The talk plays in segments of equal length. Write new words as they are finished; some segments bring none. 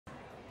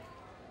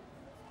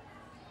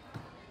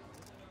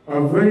A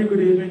very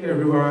good evening,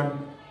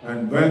 everyone,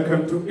 and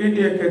welcome to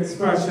India Kids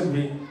Fashion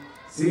Week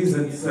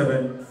Season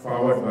 7,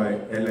 powered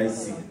by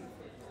LIC,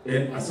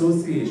 in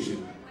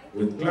association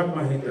with Club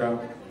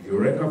Mahindra,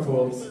 Eureka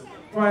Folks,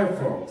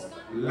 Firefox,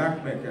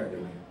 Lakme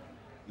Academy.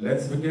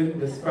 Let's begin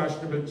this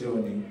fashionable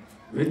journey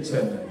with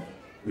Chennai.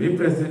 We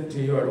present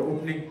to you our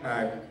opening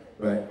act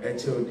by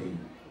HOD,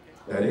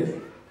 that is,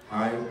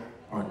 High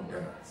on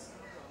Dance.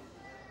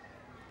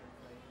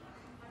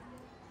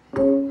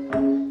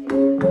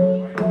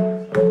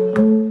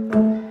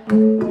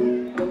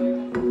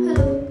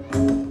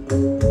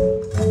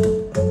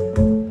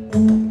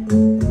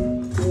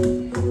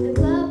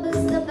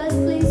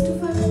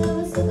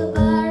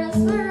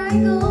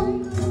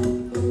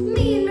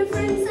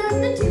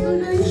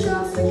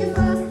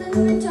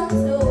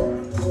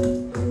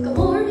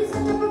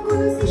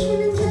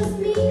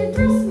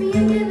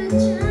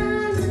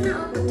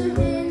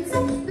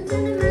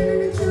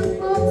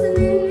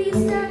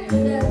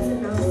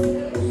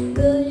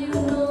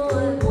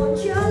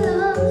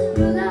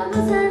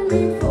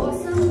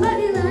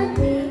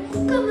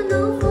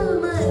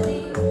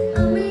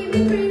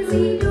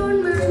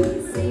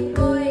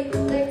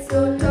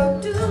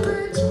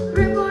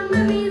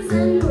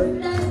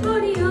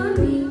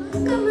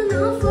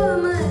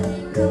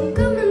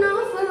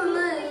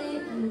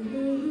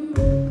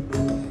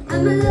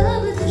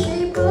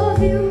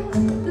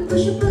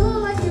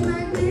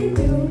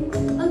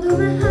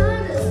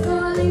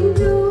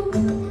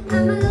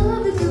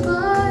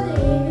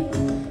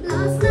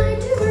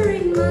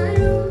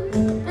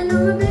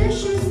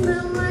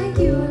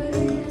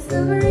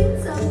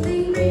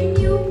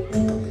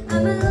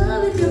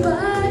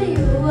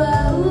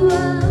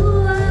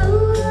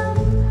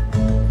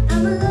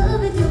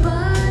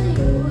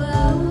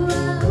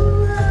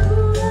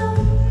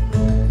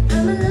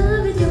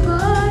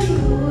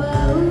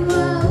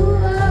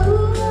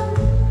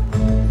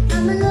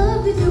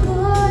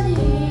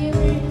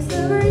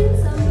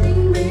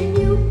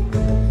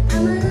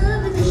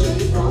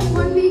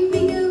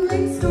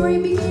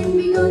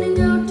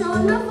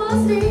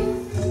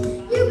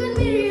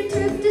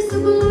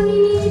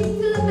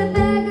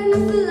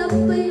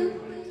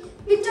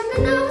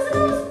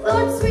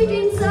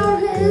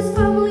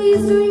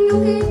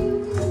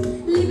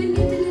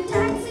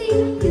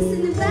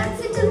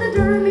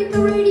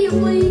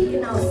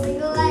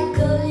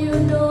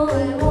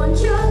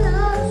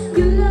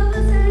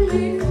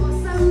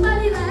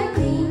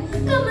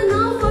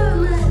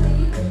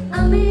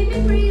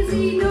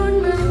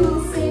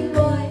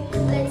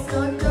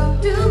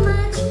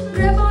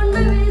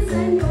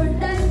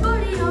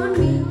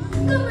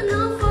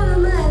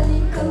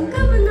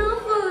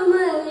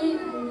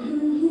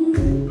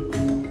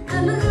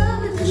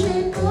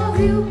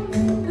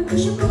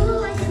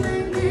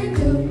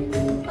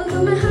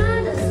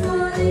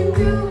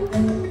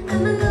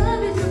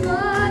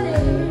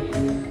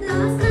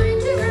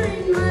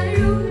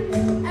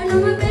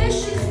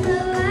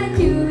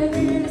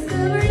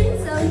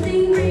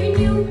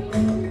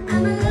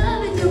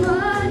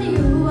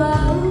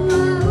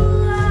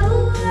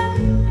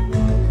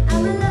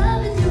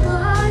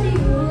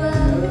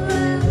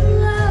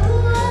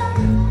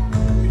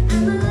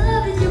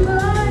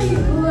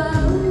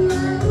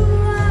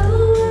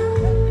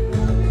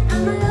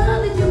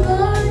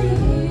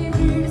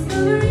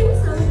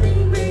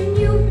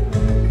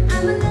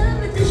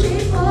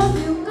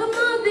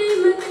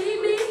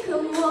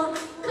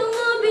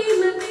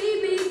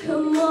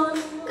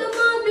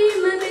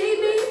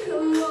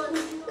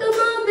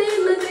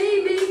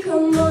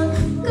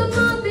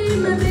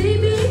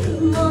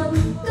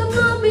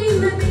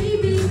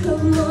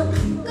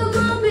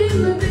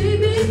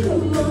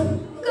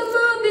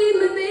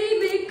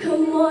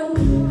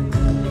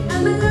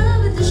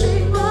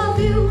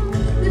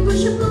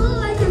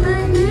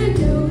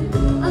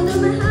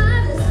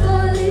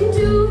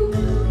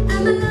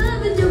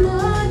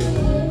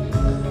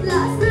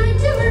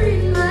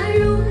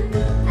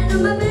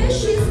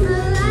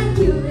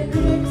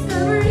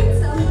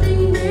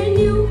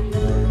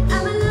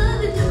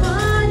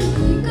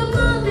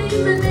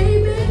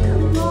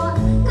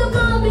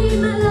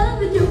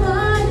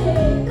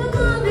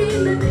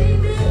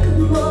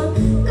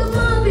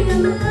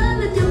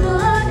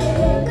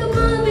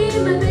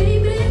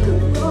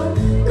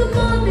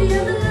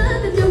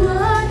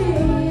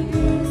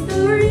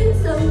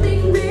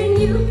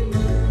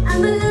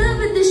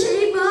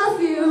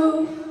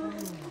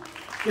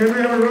 Can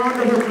we have a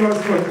round of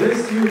applause for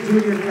this new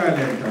junior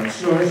talent? I'm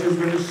sure she's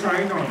going to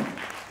shine on,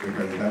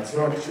 because that's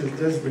what she's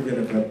just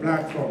beginning the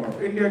platform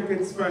of India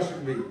Kids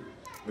Fashion Week.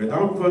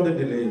 Without further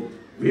delay,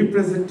 we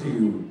present to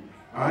you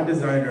our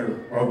designer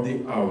of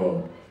the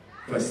hour,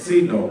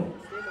 Fascino.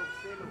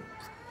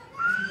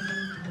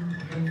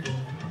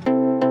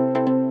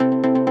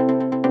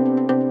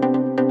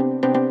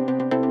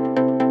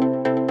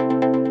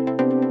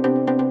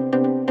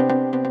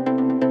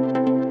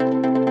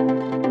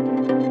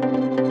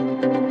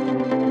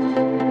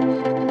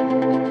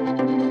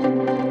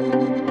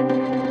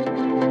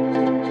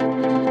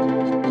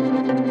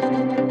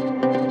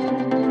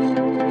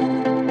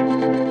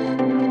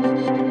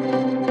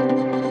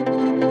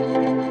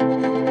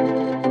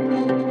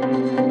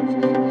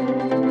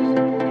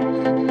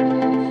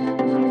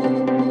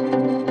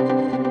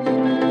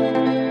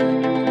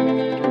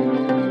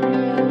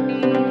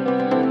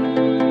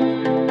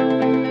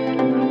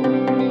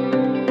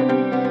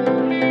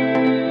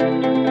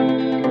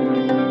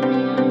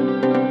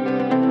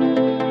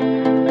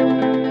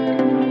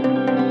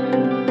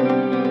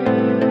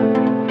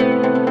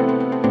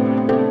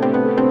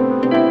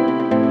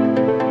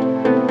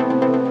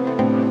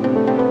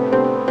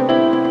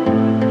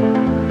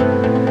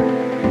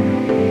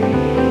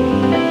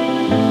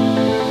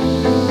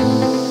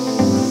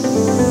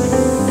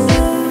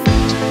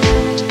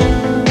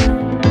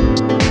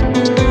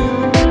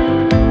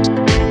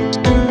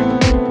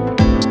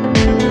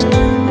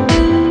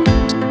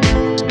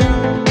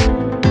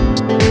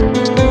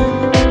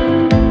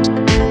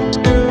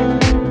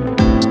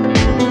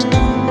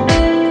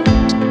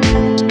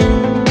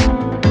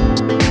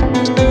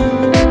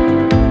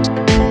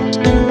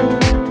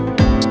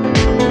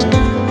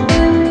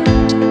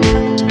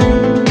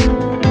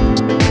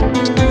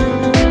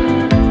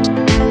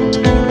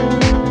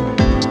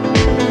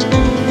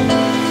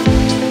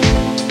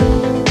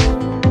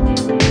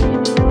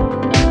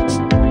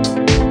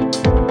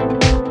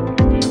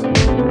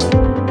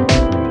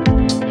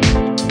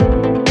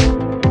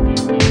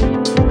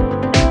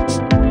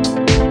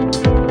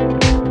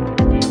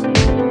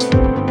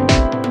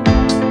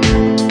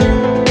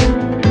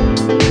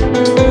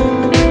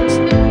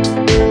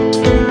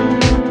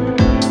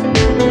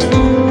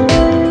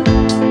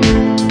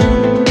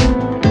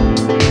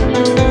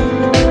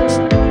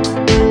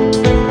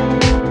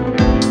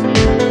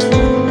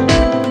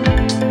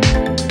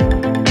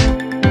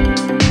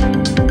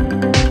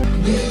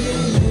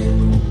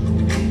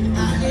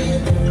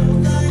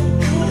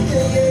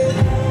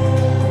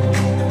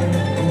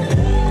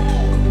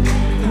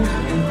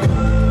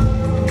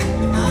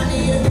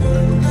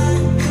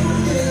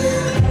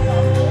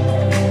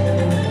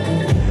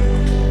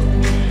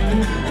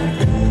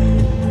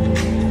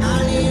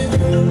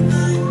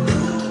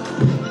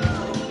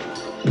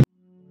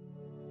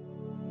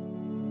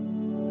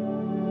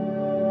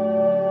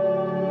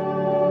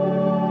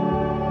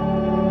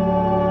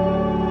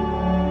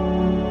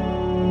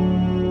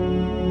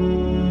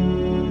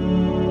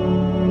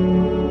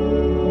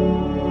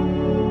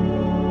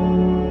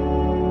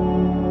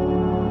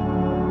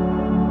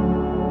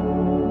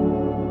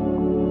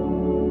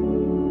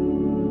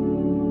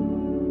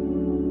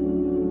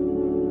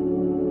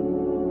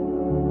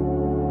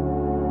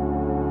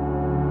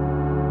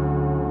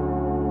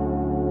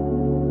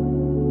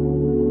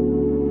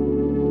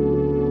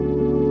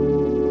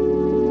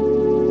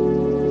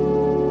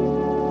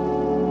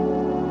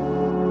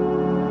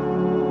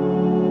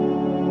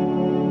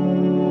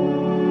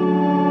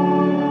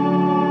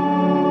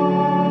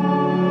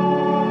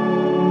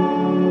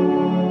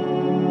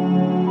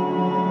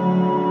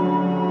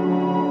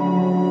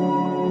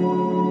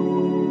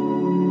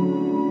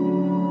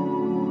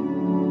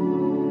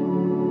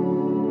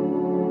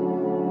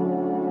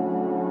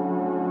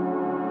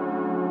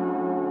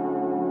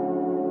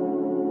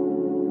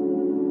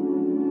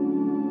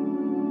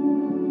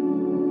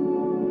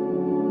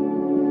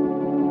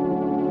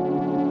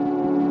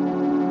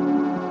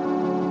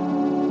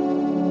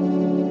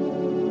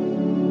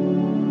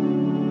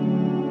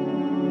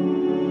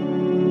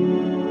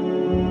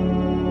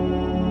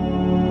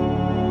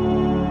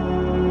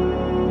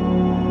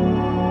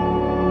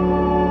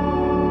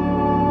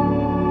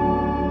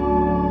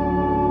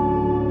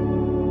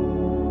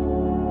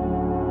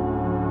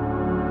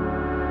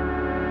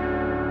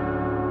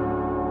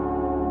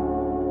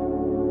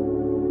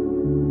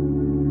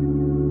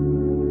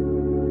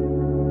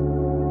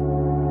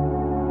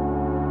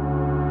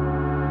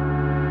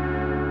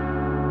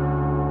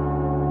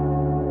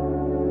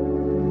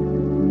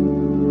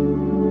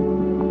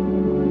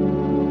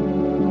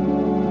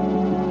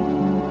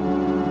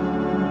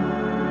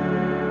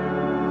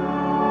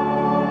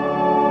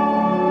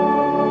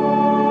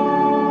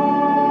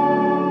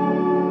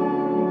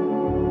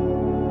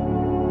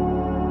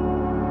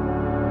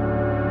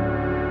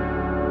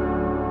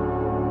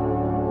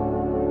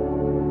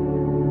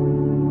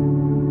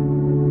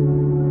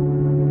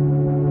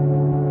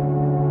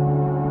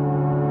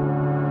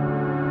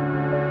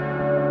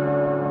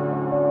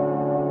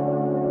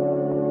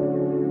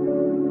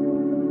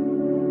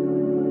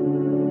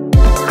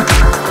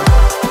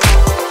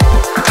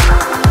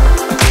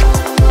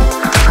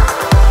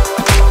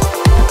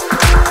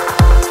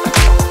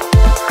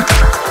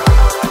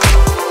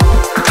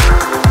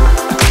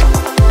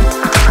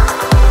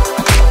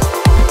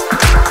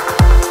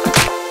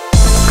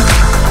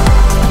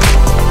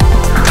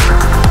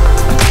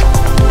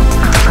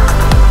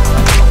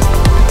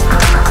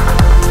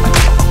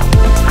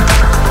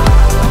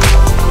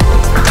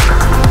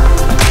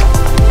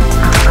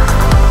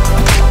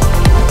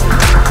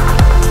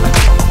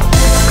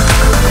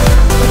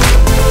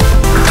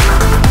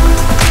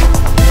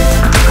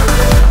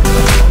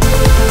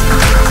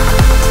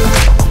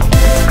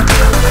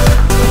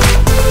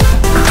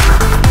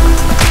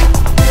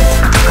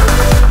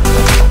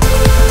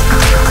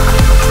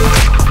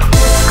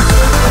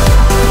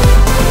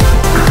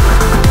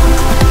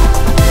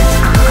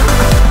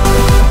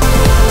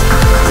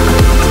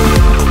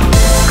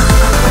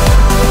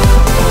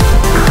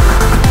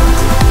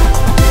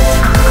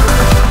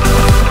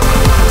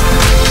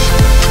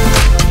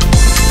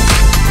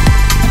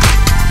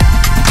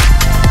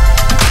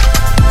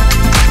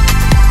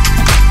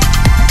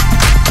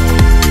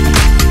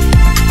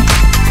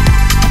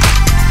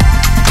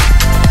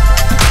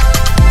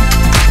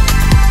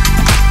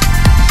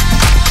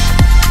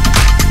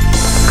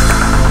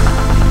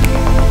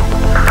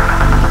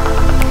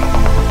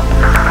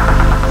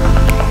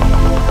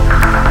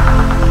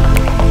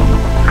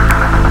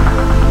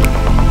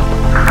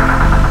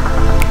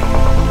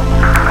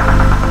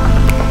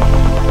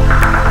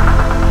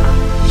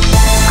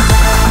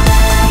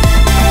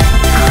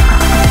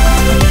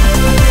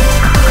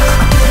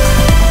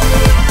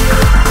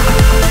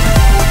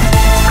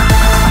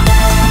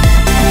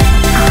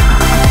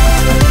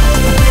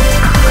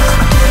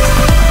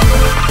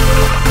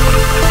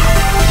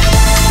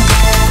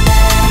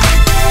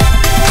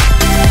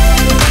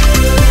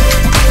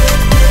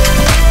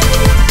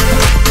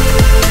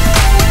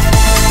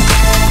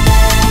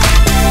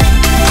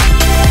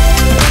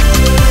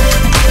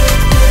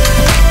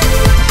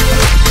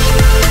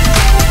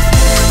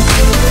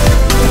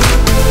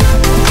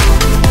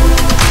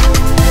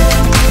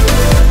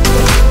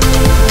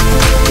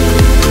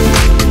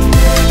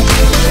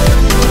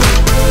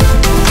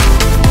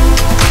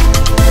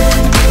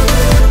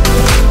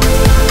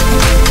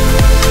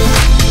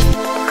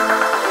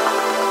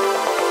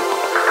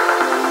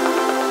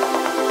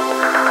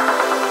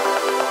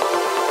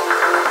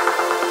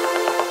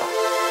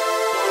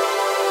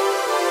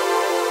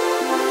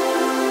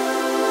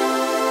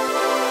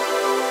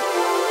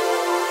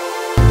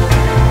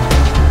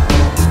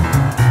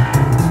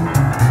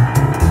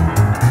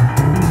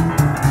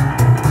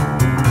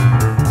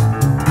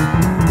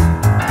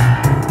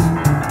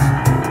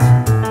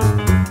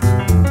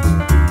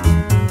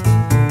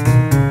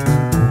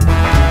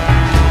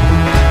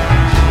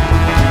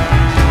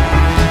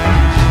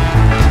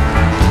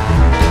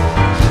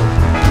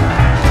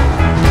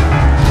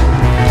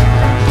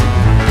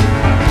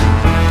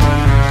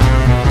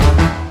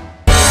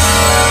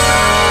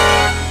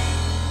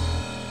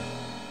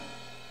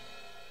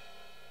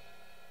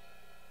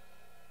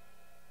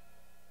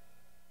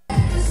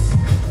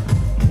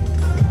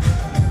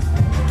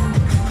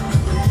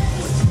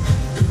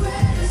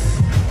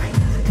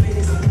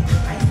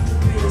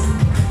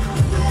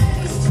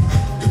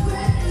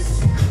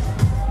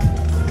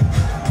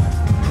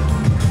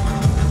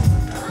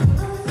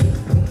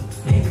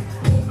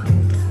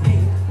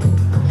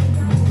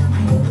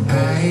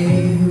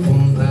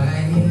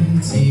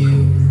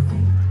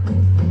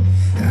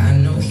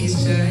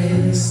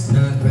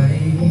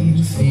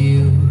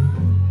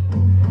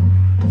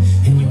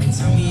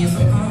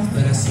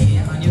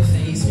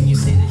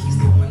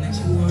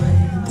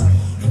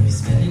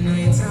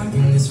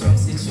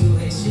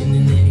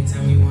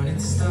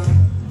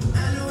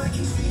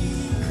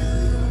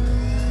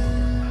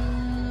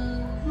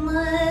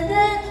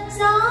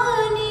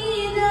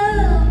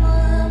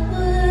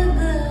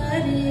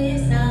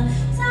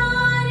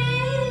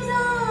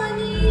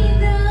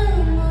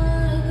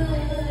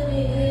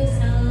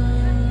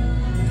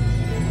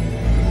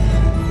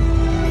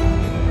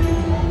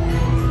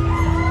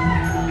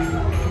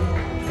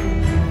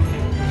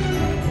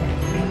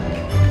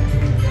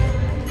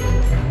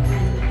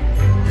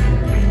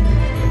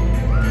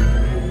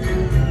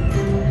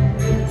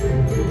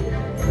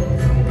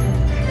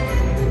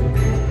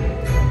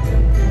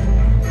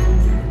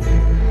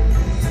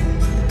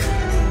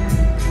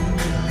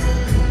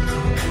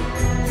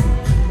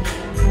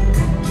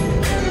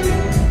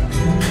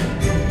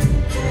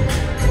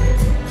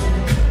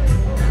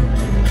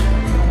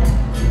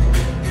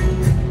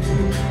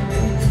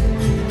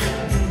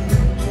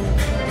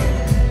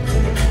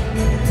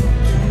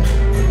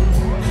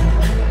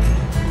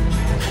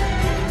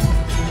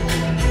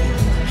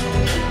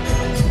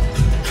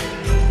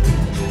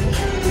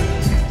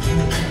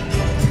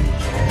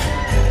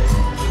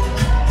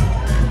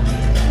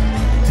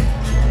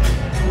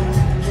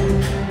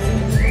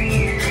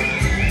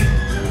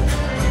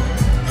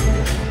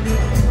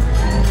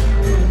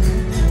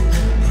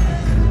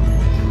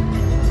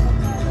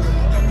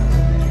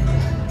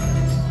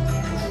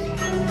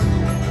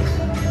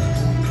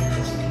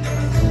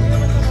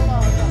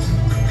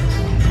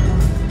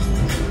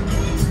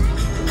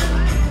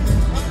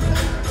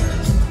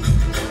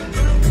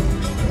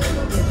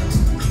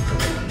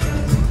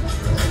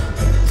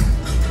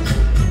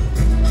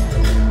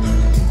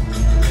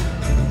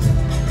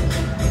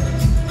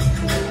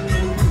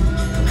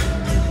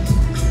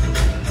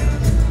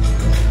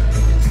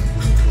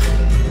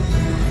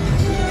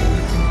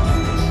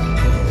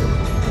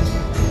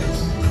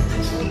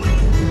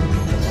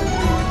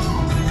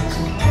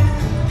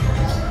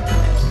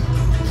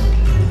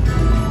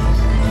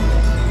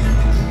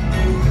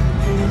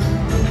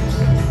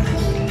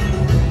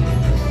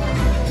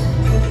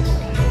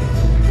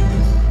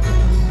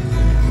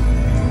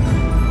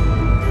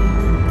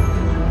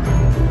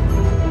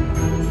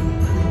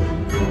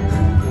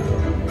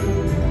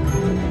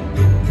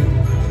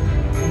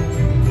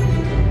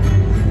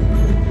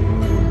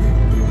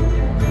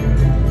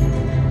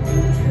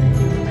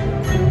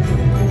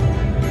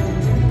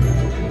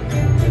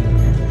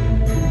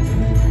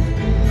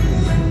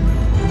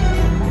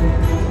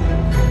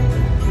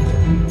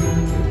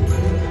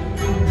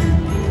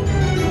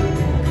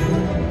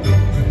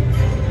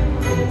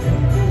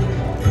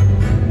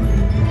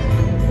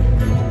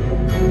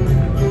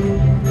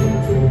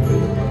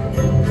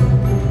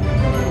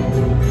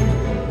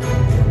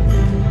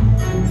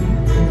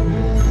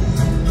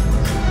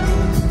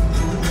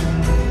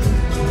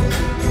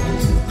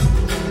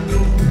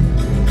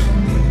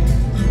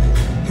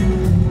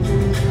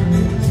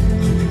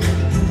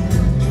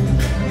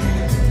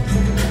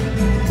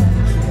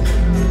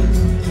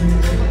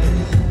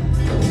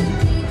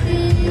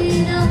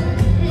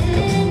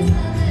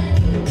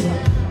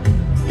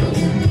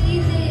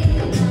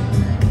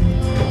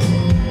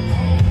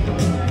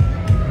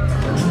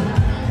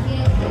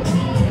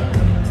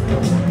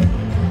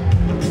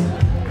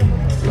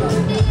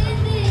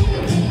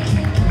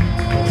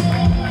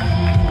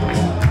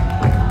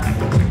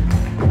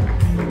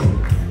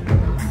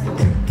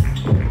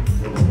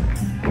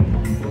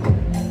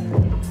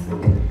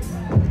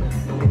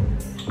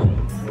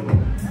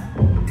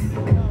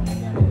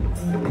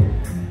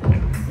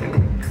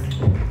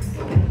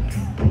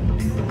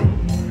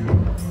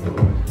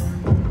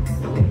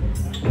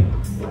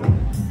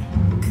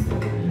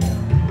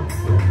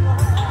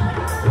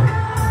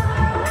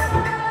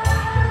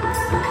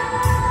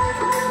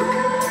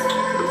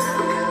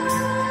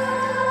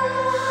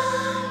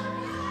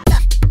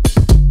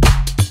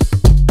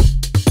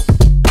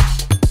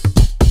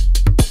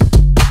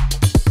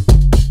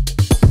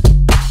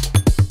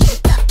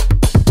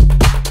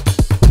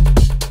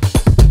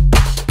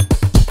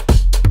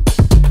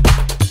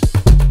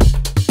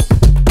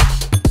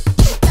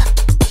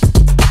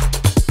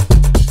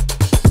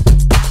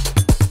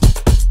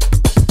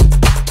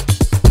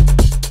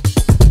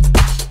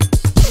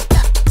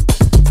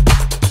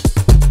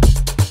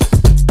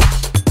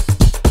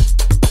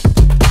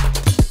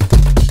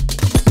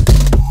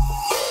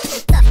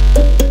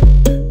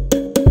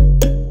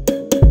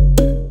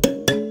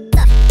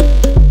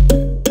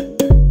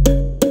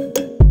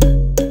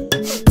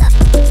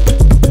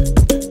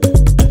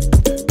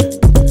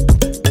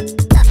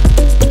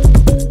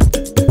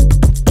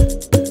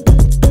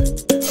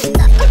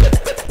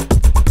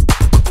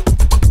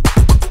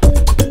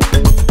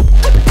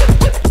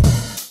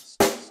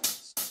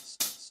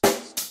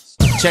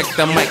 Check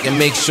the mic and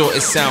make sure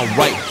it sound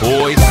right,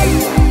 boys.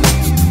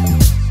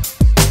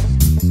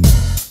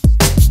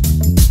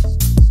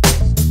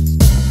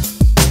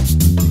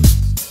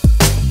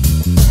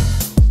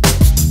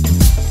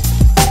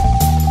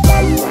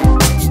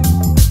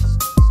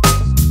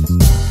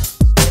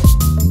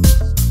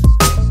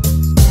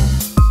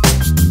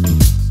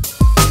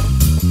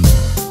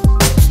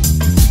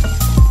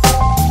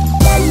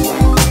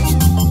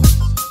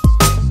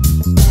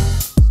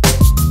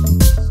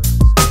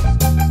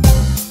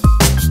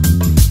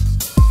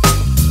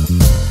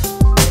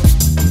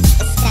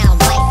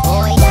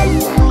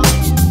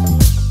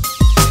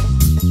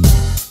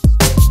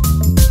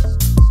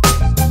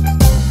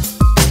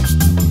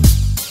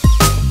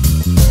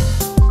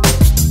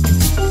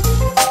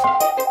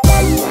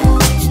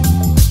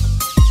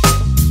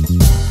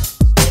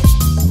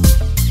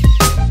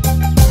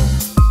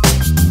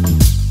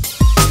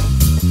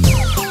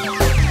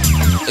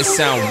 It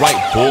sound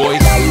right,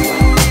 boys.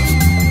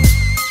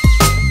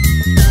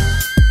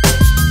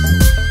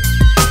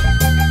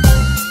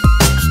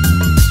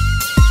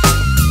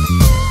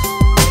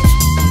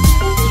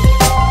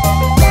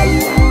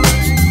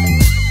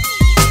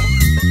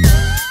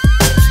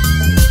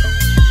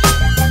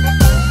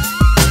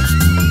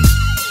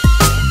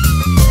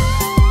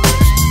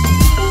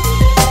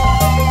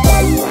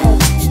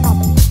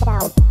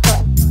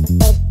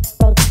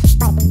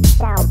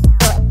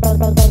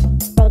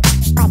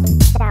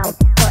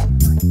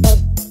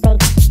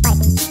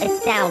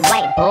 Sound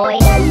white, boy.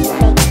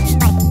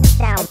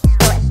 Sound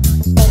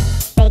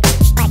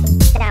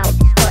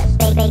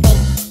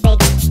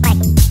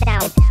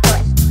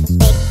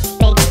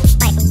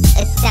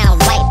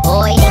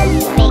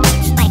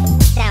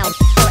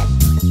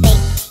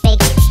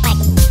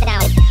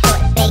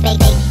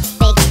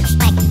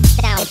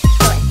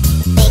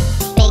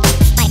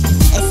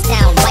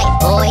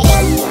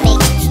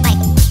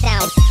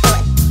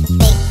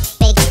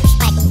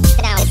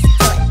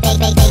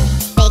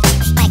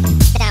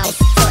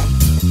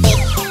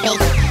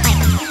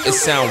It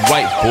sound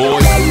right,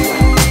 boys.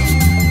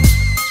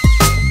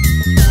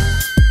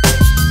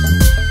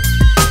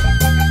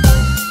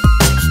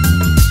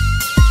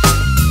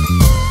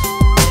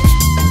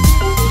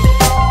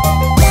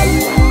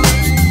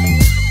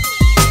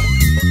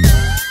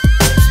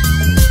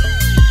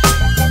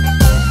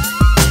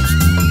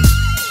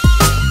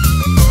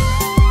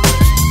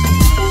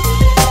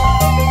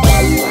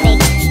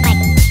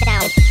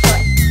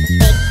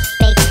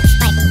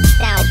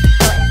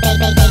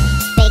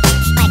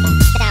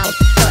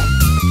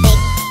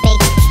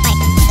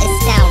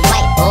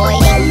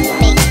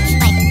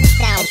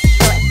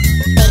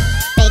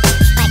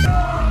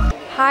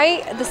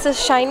 Hi, this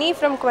is Shiny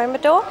from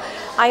Coimbatore.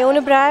 I own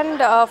a brand,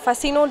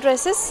 Fascino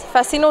dresses,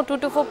 Fascino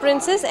 224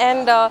 Princess,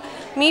 and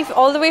me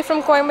all the way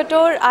from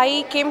Coimbatore.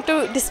 I came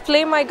to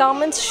display my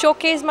garments,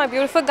 showcase my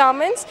beautiful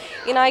garments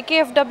in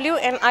IKFW,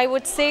 and I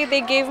would say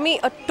they gave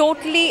me a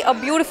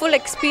beautiful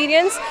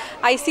experience.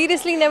 I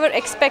seriously never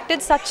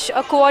expected such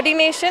a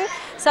coordination,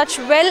 such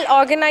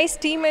well-organized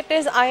team it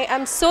is. I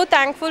am so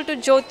thankful to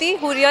Jyoti,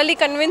 who really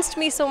convinced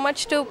me so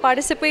much to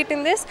participate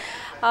in this.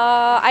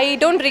 I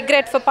don't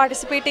regret for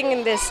participating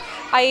in this.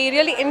 I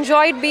really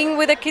enjoyed being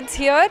with the kids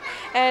here,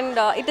 and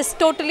it is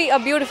totally a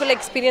beautiful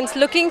experience.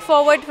 Looking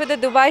forward for the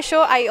Dubai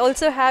show. I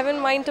also have in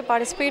mind to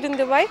participate in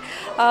Dubai.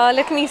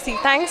 Let me see.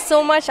 Thanks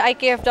so much,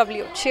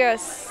 IKFW.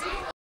 Cheers.